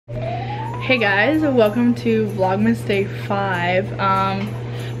Hey guys, welcome to Vlogmas Day 5.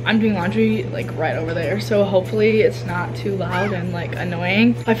 I'm doing laundry like right over there, so hopefully it's not too loud and like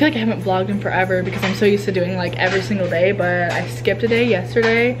annoying. I feel like I haven't vlogged in forever because I'm so used to doing like every single day, but I skipped a day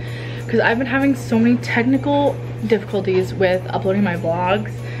yesterday because I've been having so many technical difficulties with uploading my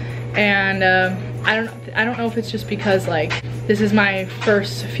vlogs, and I don't know if it's just because like this is my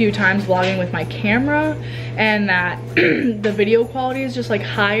first few times vlogging with my camera and that the video quality is just like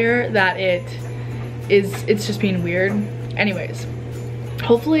higher, that it's just being weird. Anyways,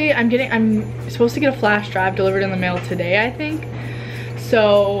 hopefully I'm supposed to get a flash drive delivered in the mail today, I think.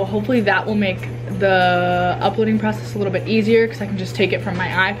 So hopefully that will make the uploading process a little bit easier because I can just take it from my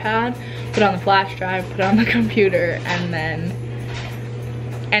iPad, put it on the flash drive, put it on the computer, and then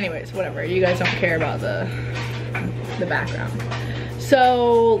anyways, whatever. You guys don't care about the background.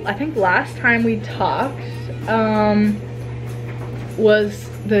 So I think last time we talked was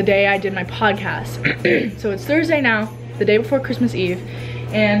the day I did my podcast. So it's Thursday now, the day before Christmas Eve,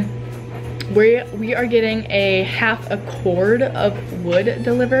 and we are getting a half a cord of wood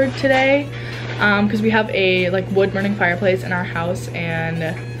delivered today because we have a like wood burning fireplace in our house, and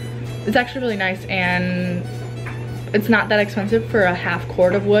it's actually really nice, and it's not that expensive for a half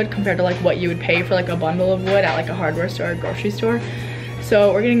cord of wood compared to like what you would pay for like a bundle of wood at like a hardware store or grocery store.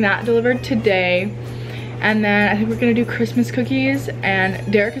 So we're getting that delivered today, and then I think we're gonna do Christmas cookies, and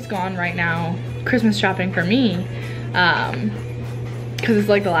Derek is gone right now Christmas shopping for me because it's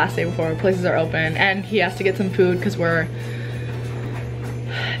like the last day before places are open, and he has to get some food because we're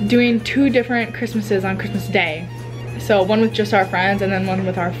doing 2 different Christmases on Christmas Day. So one with just our friends and then one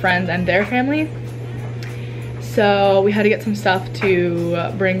with our friends and their family. So we had to get some stuff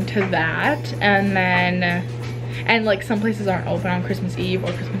to bring to that, and like some places aren't open on Christmas Eve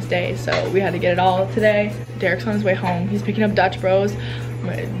or Christmas Day, so we had to get it all today. Derek's on his way home. He's picking up Dutch Bros. I'm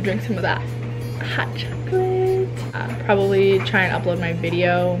gonna drink some of that hot chocolate. Probably try and upload my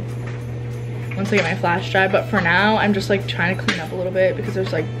video once I get my flash drive, but for now I'm just like trying to clean up a little bit because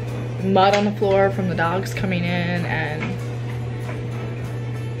there's like mud on the floor from the dogs coming in, and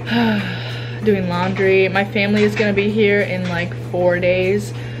doing laundry. My family is gonna be here in like 4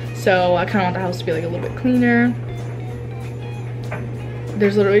 days, so I kind of want the house to be like a little bit cleaner.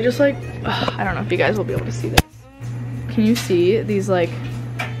 There's literally just like, I don't know if you guys will be able to see this. Can you see these like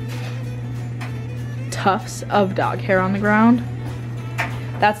tufts of dog hair on the ground?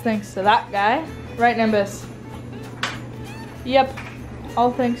 That's thanks to that guy, right, Nimbus? Yep,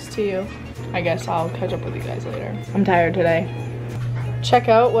 all thanks to you. I guess I'll catch up with you guys later. I'm tired today. Check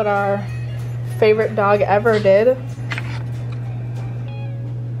out what our favorite dog ever did.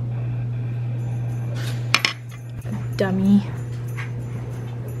 Dummy.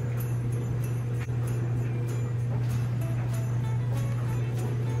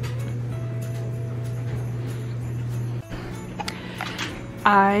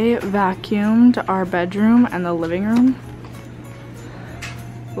 I vacuumed our bedroom and the living room.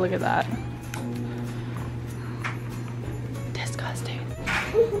 Look at that. Disgusting.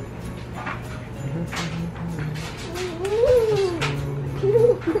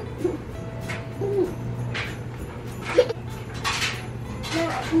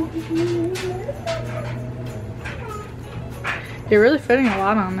 You're really fitting a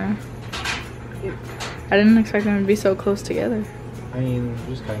lot on there. I didn't expect them to be so close together. I mean,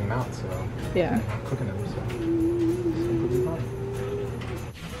 you're just cutting them out, so yeah. I'm not cooking them, so it's completely fine.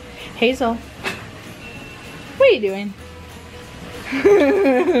 Hazel, what are you doing?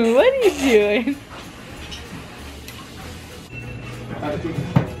 What are you doing?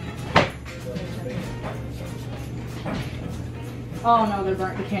 Oh no, they're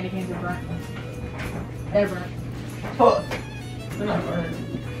burnt. The candy canes are burnt. They're burnt. Oh, they're not burnt.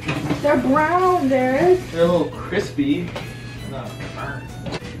 They're brown, Derek. They're a little crispy. No, burnt.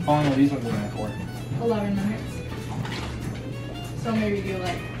 How long are these ones in there for? 11 minutes. So maybe do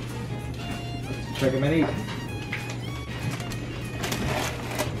like... Let's check them at 8.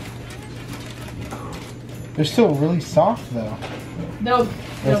 They're still really soft though. They'll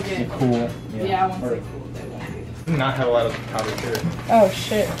That's get cool. Yeah, once they cool, they won't be. Not have a lot of powdered sugar. Oh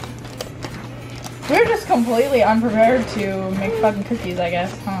shit. We're just completely unprepared to make fucking cookies, I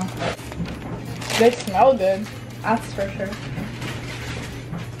guess, huh? They smell good. That's for sure.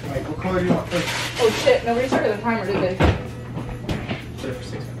 Alright, what color do you want first? Oh shit, nobody started the timer, did they? Set it for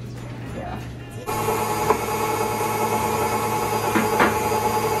 6 minutes. Yeah.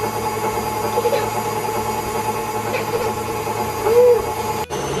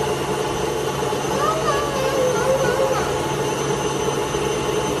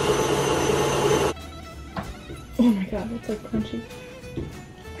 Oh my god, that's like crunchy.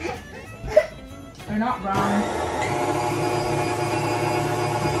 They're not brown.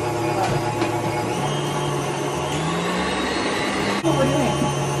 What we're doing?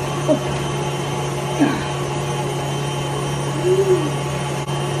 Oh.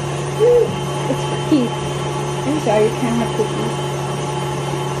 It's cookies. I'm sorry, you can't have cookies.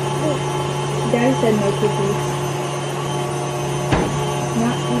 Daddy said no cookies.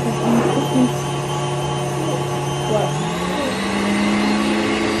 Not even cookies. What?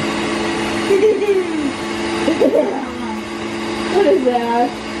 What is that?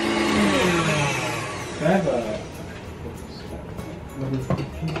 Can I have a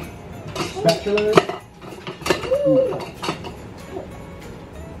spatula? Ooh.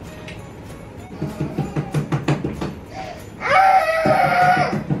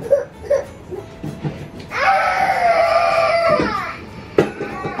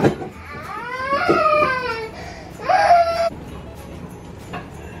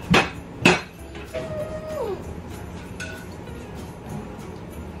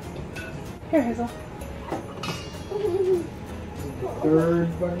 Here, Hazel. Third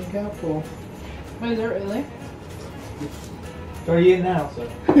bunny capsule. Wait, is it really? It's already in now, so.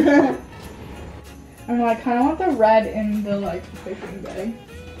 I don't know, I kind of want the red in the like fishing bag.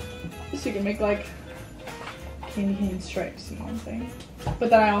 So you can make like candy cane stripes and one thing. But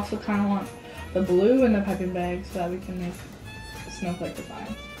then I also kind of want the blue in the piping bag so that we can make snowflake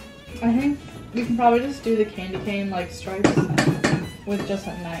designs. I think we can probably just do the candy cane like stripes with just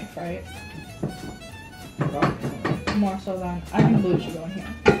a knife, right? More so than, I think blue should go in here.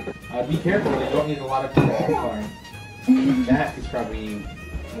 Be careful, you don't need a lot of coloring. That is probably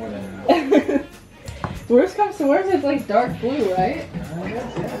more than enough. Worst comes to worst, it's like dark blue, right?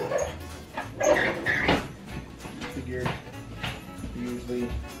 Yes, yeah. Figured usually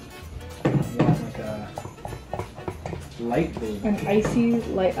want like a light blue. An icy, a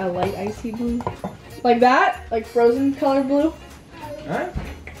light icy blue. Like that? Like frozen colored blue? Alright.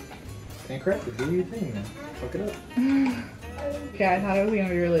 Can't correct it, do your thing then. Fuck it up. Okay, I thought it was gonna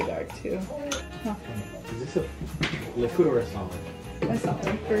be really dark too. Huh. Is this a liquid or a solid? A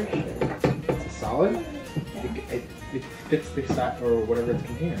solid for sure. It's a solid? Yeah. It fits the size or whatever its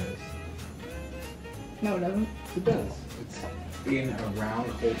container is. No, it doesn't. It does. It's in a round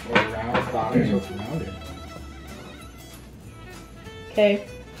hole or a round bottom, so it's rounded. Okay,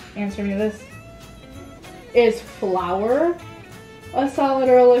 answer me this. Is flour a solid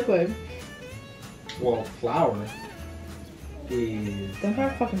or a liquid? Well, flour is. Don't try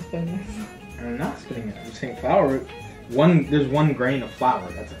to fucking spin this. I'm not spinning it. I'm just saying flour. There's 1 grain of flour.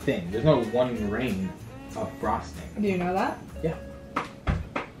 That's a thing. There's no 1 grain of frosting. Do you know that? Yeah.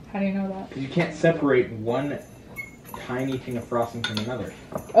 How do you know that? Because you can't separate one tiny thing of frosting from another.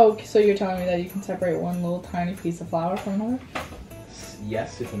 Oh, so you're telling me that you can separate one little tiny piece of flour from another?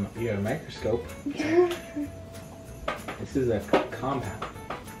 Yes, if you have a microscope. This is a compound.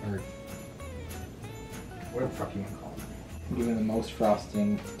 Or whatever the fuck you want to call it. I'm giving the most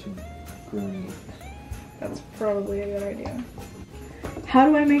frosting to green. That's probably a good idea. How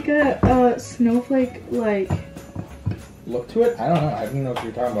do I make a snowflake, like... Look to it? I don't know. I didn't know what you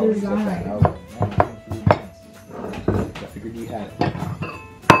were talking about. Design. I was like, no, I figured you had it.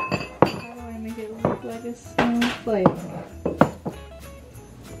 How do I make it look like a snowflake?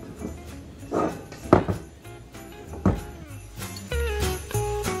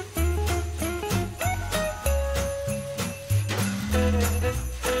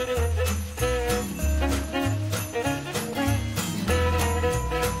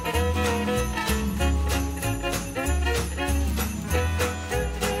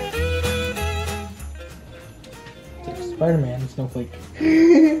 Spider-Man snowflake.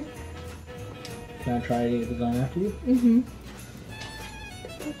 Can I try a design after you? Mm-hmm.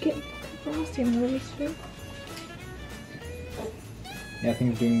 Get frosting out of this shit. Yeah, I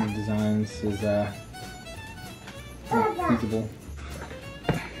think doing the designs is not feasible.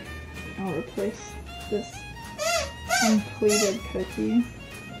 I'll replace this completed cookie.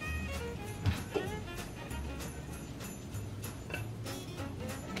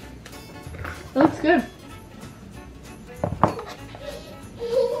 That looks good.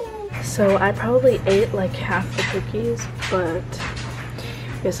 So I probably ate like half the cookies, but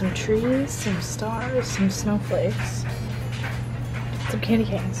we have some trees, some stars, some snowflakes, some candy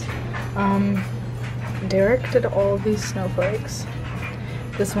canes. Derek did all of these snowflakes.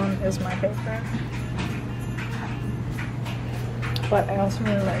 This one is my favorite. But I also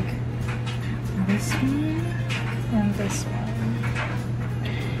really like this one and this one.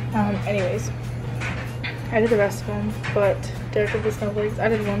 Anyways, I did the rest of them, but Derek did the snowflakes. I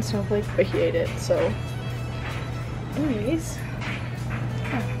did one snowflake, but he ate it, so. Anyways.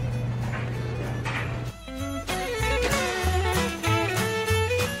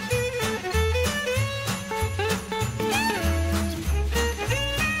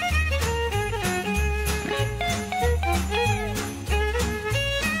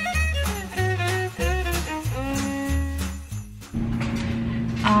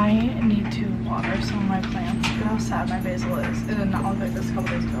 bad my basil is. It did not look like this a couple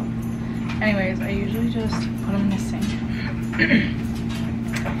days ago. Anyways, I usually just put them in the sink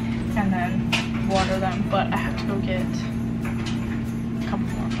and then water them, but I have to go get a couple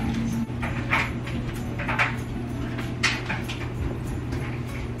more plants.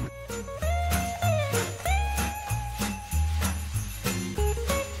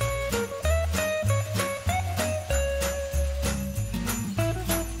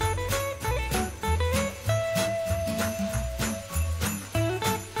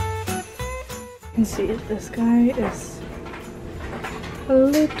 You can see this guy is a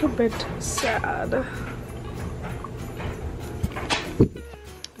little bit sad, but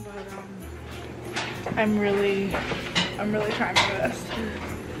I'm really trying my best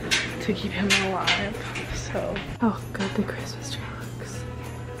to keep him alive. So, oh good, the Christmas tree looks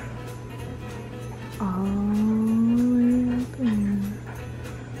all the way up there.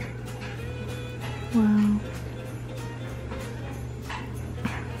 Wow.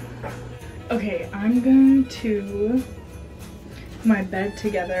 Okay, I'm going to put my bed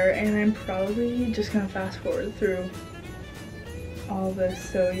together and I'm probably just gonna fast forward through all this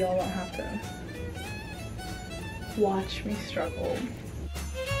so y'all don't have to watch me struggle.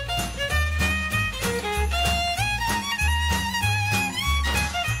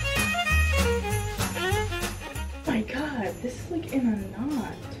 Oh my god, this is like in a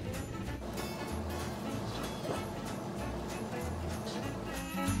knot.